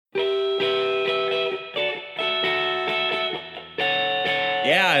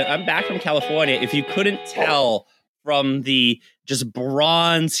I'm back from California. If you couldn't tell from the just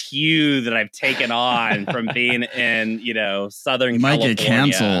bronze hue that I've taken on from being in, Southern California. You might get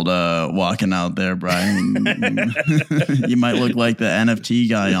canceled walking out there, Brian. You might look like the NFT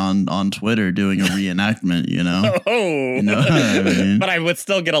guy on Twitter doing a reenactment, Oh, You know what I mean? But I would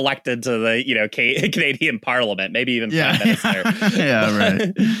still get elected to the, Canadian Parliament, maybe even Prime Minister. Yeah,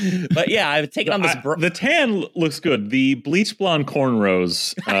 right. But yeah, I've taken on this. The tan looks good. The bleach blonde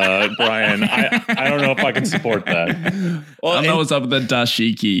cornrows, Brian, I don't know if I can support that. Well, I don't know what's up with the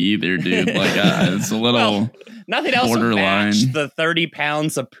dashiki either, dude. Like, it's a little nothing else borderline. Match the 30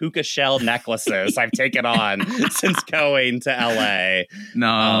 pounds of puka shell necklaces I've taken on since going to LA.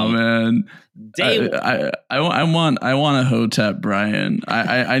 No, man. I want a Hotep Brian.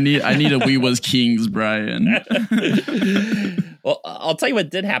 I need a We Was Kings Brian. Well, I'll tell you what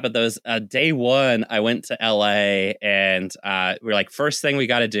did happen though. Is, day one, I went to LA and we were like, first thing we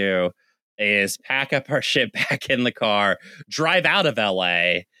got to do is pack up our shit back in the car, drive out of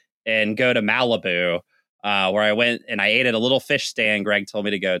LA, and go to Malibu, where I went and I ate at a little fish stand Greg told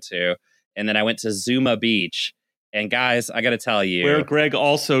me to go to. And then I went to Zuma Beach. And guys, I got to tell you. Where Greg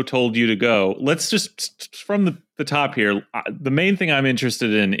also told you to go. Let's just, from the top here, the main thing I'm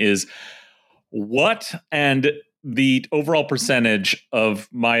interested in is what and the overall percentage of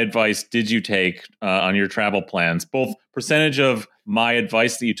my advice did you take on your travel plans? Both percentage of my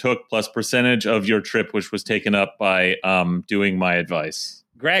advice that you took plus percentage of your trip, which was taken up by doing my advice.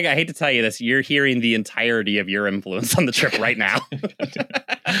 Greg, I hate to tell you this. You're hearing the entirety of your influence on the trip right now.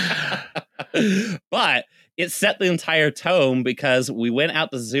 But it set the entire tone because we went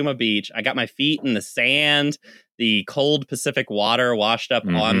out to Zuma Beach. I got my feet in the sand. The cold Pacific water washed up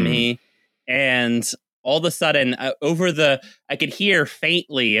on me. And all of a sudden, I could hear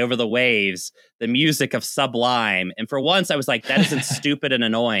faintly over the waves the music of Sublime. And for once, I was like, that isn't stupid and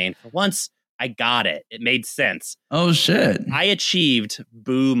annoying. For once, I got it. It made sense. Oh, shit. I achieved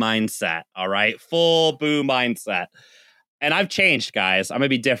boo mindset. All right. Full boo mindset. And I've changed, guys. I'm going to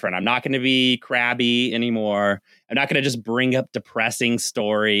be different. I'm not going to be crabby anymore. I'm not going to just bring up depressing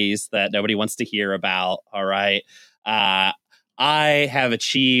stories that nobody wants to hear about. All right. I have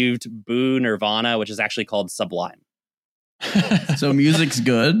achieved boo nirvana, which is actually called Sublime. So music's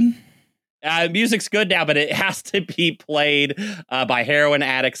good? Music's good now, but it has to be played by heroin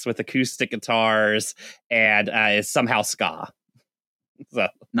addicts with acoustic guitars and is somehow ska. So.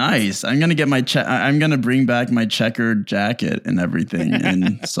 Nice. I'm gonna get I'm gonna bring back my checkered jacket and everything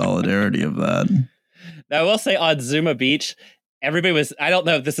in solidarity of that. Now, I will say on Zuma Beach, everybody was, I don't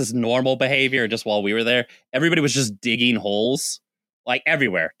know if this is normal behavior or just while we were there, everybody was just digging holes, like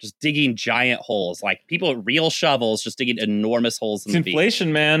everywhere, just digging giant holes, like people with real shovels just digging enormous holes in the beach.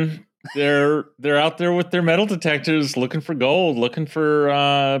 Inflation, man. They're out there with their metal detectors looking for gold, looking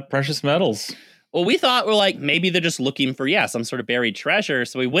for precious metals. Well, we thought maybe they're just looking for, some sort of buried treasure.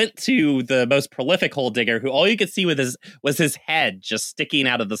 So we went to the most prolific hole digger who all you could see was his head just sticking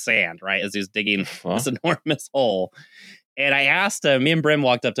out of the sand, right? As he was digging this enormous hole. And I asked him, me and Brim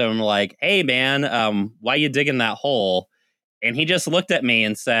walked up to him like, hey, man, why you digging that hole? And he just looked at me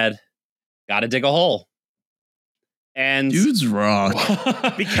and said, gotta dig a hole. And dude's rock.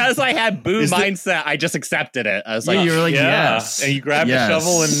 Because I had boo mindset, I just accepted it. I was like, you were like, yes. And you grabbed a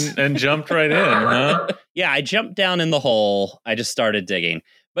shovel and jumped right in, huh? Yeah, I jumped down in the hole. I just started digging.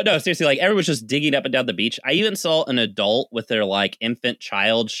 But no, seriously, everyone's just digging up and down the beach. I even saw an adult with their infant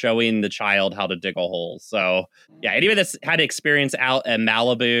child showing the child how to dig a hole. So yeah, anyone that's had experience out in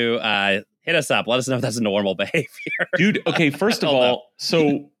Malibu, hit us up. Let us know if that's normal behavior. Dude, okay, first of all,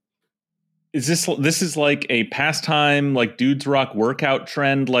 so is this is like a pastime, dudes rock workout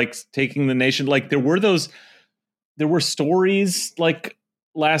trend, taking the nation? There were stories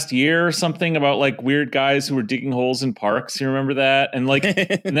last year or something about weird guys who were digging holes in parks. You remember that? And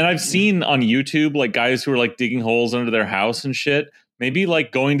and then I've seen on YouTube guys who are digging holes under their house and shit. Maybe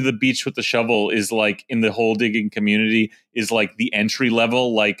going to the beach with the shovel is in the hole digging community is the entry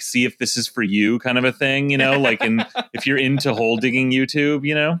level, see if this is for you kind of a thing, if you're into hole digging YouTube,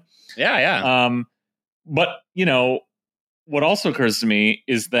 Yeah. But what also occurs to me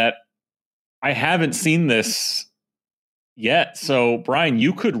is that I haven't seen this yet. So Brian,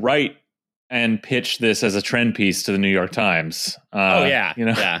 you could write and pitch this as a trend piece to the New York Times.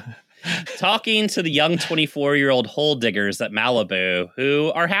 Yeah. Talking to the young 24-year-old hole diggers at Malibu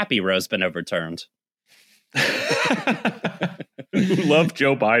who are happy Roe's been overturned. Who love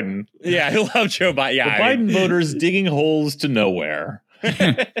Joe Biden. Yeah, who love Joe Biden. Yeah, the Biden voters digging holes to nowhere.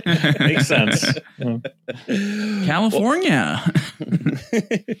 Makes sense. California.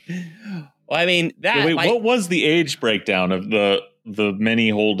 Well, I mean, that. Wait, what was the age breakdown of the the many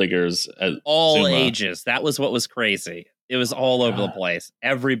hole diggers at all Zuma. ages. That was what was crazy. It was all over the place.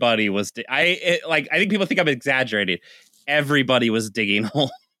 Everybody was. I think people think I'm exaggerating. Everybody was digging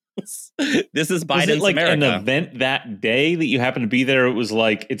holes. This is Biden's was it like America. An event that day that you happened to be there? It was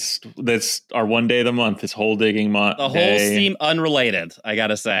like that's our one day of the month. It's hole digging month. The whole seem unrelated. I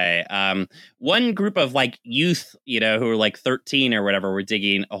gotta say, one group of like youth, who were like 13 or whatever, were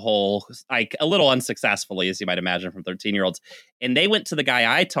digging a hole, like a little unsuccessfully, as you might imagine, from 13-year-olds. And they went to the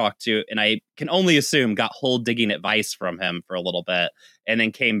guy I talked to, and I can only assume got hole digging advice from him for a little bit, and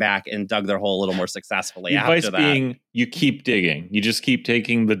then came back and dug their hole a little more successfully. Advice after that. being, you keep digging. You just keep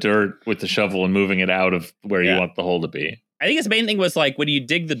taking the dirt with the shovel and moving it out of where you want the hole to be. I think his main thing was like, when you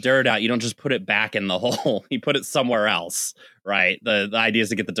dig the dirt out, you don't just put it back in the hole. You put it somewhere else, right? The idea is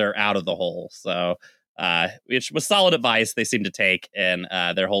to get the dirt out of the hole. So, which was solid advice they seemed to take, and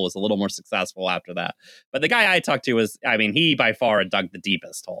their hole was a little more successful after that. But the guy I talked to was, he by far had dug the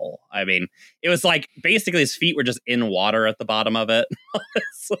deepest hole. It was like basically his feet were just in water at the bottom of it.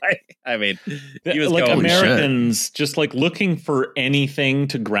 It's like, he was like going, Americans just like looking for anything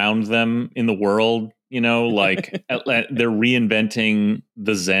to ground them in the world. Like they're reinventing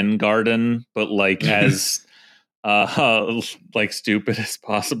the Zen garden, but like as like stupid as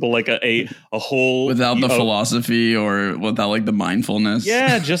possible, like a whole without the philosophy or without like the mindfulness.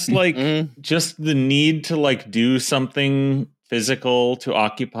 Yeah, just like just the need to like do something physical to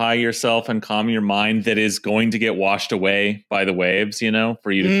occupy yourself and calm your mind that is going to get washed away by the waves,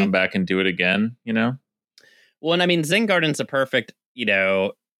 for you to come back and do it again, Well, and Zen garden's a perfect,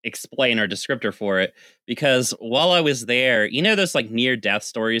 explainer descriptor for it, because while I was there, those like near death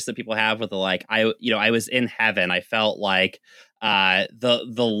stories that people have with the like, I was in heaven. I felt like the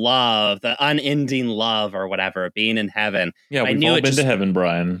love, the unending love or whatever, being in heaven. Yeah, we've all been to heaven,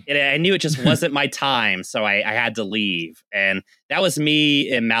 Brian. I knew it just wasn't my time, so I had to leave. And that was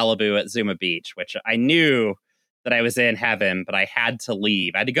me in Malibu at Zuma Beach, which I knew that I was in heaven, but I had to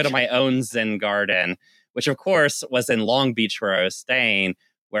leave. I had to go to my own Zen garden, which of course was in Long Beach where I was staying,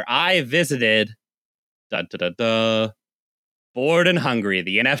 where I visited, Bored and Hungry,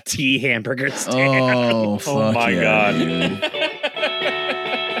 the NFT hamburger stand. Oh, fuck my yeah, God. dude.